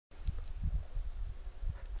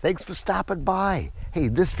Thanks for stopping by. Hey,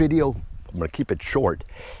 this video, I'm gonna keep it short.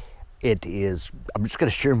 I'm just gonna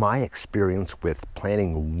share my experience with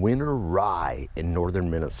planting winter rye in northern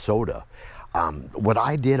Minnesota. What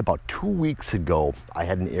I did about 2 weeks ago, I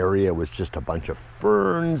had an area with just a bunch of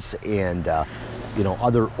ferns and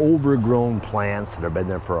other overgrown plants that have been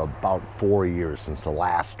there for about 4 years since the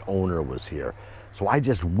last owner was here. So I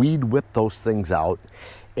just weed whipped those things out,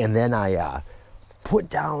 and then I put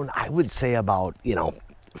down, I would say about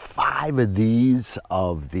 5 of these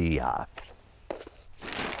of the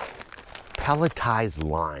pelletized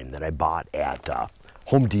lime that I bought at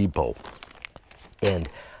Home Depot. And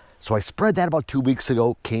so I spread that about 2 weeks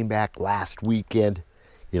ago, came back last weekend,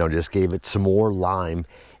 just gave it some more lime.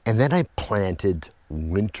 And then I planted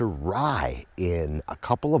winter rye in a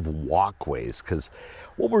couple of walkways, because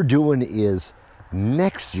what we're doing is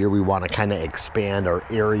next year we want to kind of expand our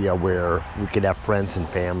area where we could have friends and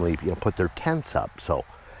family, put their tents up. So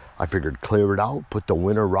I figured clear it out, put the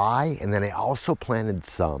winter rye, and then I also planted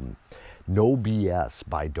some No BS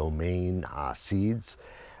by Domain seeds.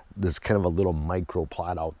 There's kind of a little micro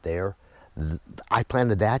plot out there. I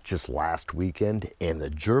planted that just last weekend, and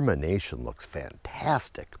the germination looks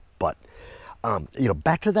fantastic. But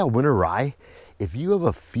back to that winter rye. If you have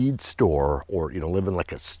a feed store, or live in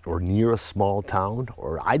or near a small town,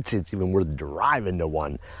 or I'd say it's even worth driving to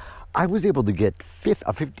one, I was able to get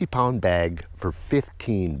a 50-pound bag for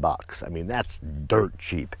 $15. I mean, that's dirt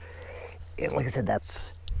cheap. And like I said,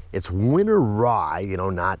 it's winter rye,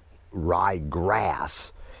 not rye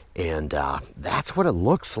grass. And that's what it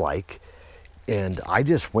looks like. And I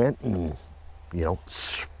just went and,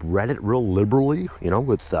 spread it real liberally,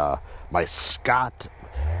 with my Scott.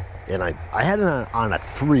 And I had it on a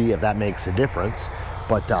 3, if that makes a difference.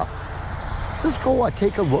 But let's just go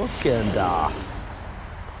take a look, and I'll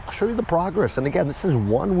show you the progress. And again, this is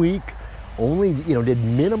 1 week, only, did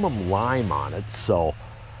minimum lime on it. So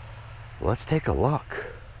let's take a look.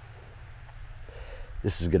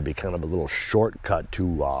 This is going to be kind of a little shortcut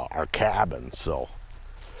to our cabin. So,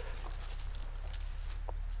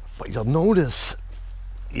 but you'll notice,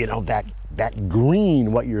 that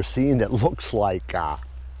green, what you're seeing that looks like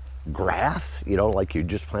grass, like you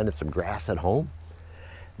just planted some grass at home.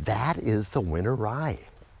 That is the winter rye.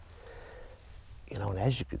 And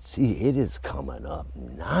as you can see, it is coming up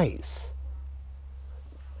nice.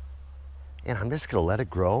 And I'm just going to let it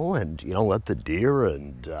grow, and, let the deer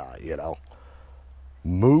and,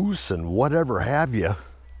 moose and whatever have you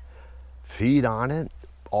feed on it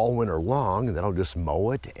all winter long. And then I'll just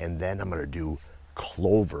mow it, and then I'm going to do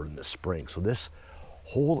clover in the spring. So this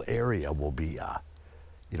whole area will be,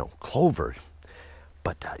 clover.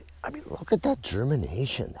 But, look at that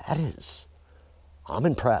germination. I'm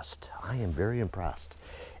impressed. I am very impressed.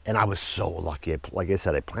 And I was so lucky. Like I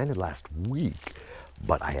said, I planted last week,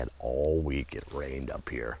 but I had all week it rained up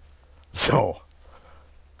here. So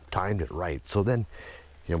timed it right. So then,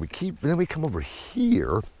 we come over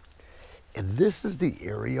here, and this is the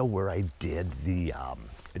area where I did the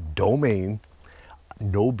Domain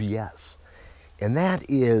No BS. And that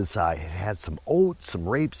is, it had some oats, some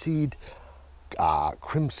rapeseed,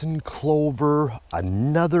 crimson clover,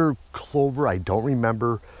 another clover I don't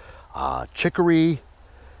remember, chicory,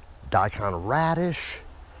 daikon radish,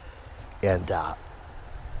 and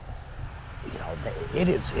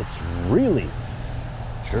it's really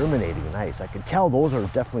germinating nice. I can tell those are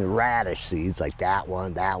definitely radish seeds, like that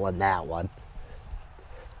one, that one, that one.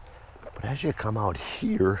 But as you come out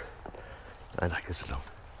here, and like I said, I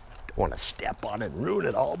don't want to step on it and ruin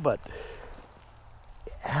it all, but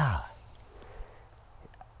yeah,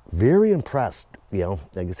 very impressed.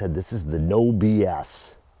 Like I said, this is the No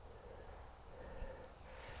BS.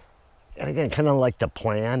 And again, kind of like the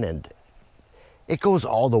plan, and it goes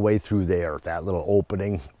all the way through there, that little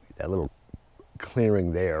opening, that little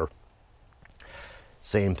clearing there.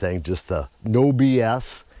 Same thing, just the No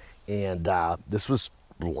BS. And this was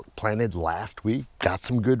planted last week, got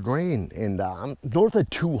some good rain, and I'm north of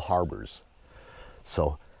 2 harbors.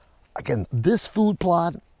 So again, this food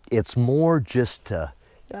plot, it's more just to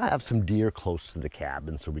have some deer close to the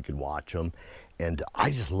cabin so we could watch them. And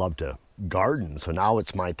I just love to garden, so now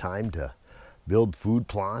it's my time to build food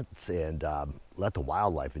plots and let the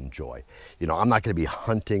wildlife enjoy. I'm not going to be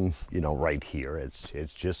hunting, right here.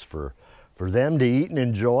 It's just for them to eat and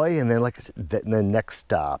enjoy. And then, like I said, then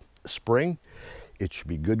next spring, it should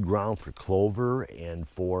be good ground for clover and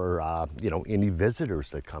for any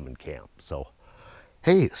visitors that come and camp. So,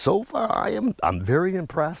 hey, so far I'm very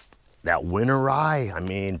impressed. That winter rye,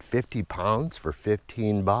 50 pounds for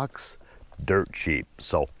 $15, dirt cheap.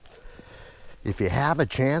 So if you have a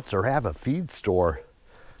chance or have a feed store,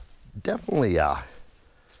 definitely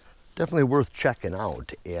definitely worth checking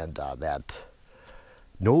out. And that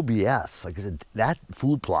no BS, like I said, that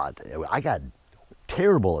food plot, I got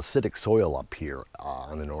terrible acidic soil up here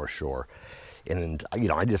on the North Shore. And, you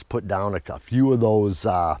know, I just put down a few of those,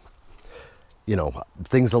 you know,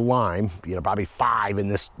 things of lime, you know, probably 5 in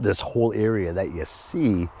this whole area that you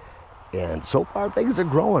see. And so far things are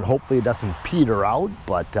growing. Hopefully it doesn't peter out,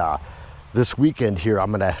 but this weekend here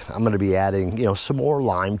I'm gonna be adding, you know, some more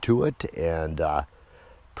lime to it, and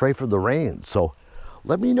pray for the rain. So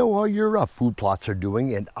let me know how your food plots are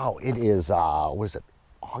doing. And oh, it is what is it,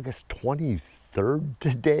 August 23rd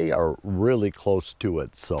today, or really close to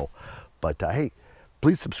it. So, but hey,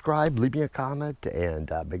 please subscribe, leave me a comment,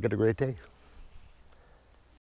 and make it a great day.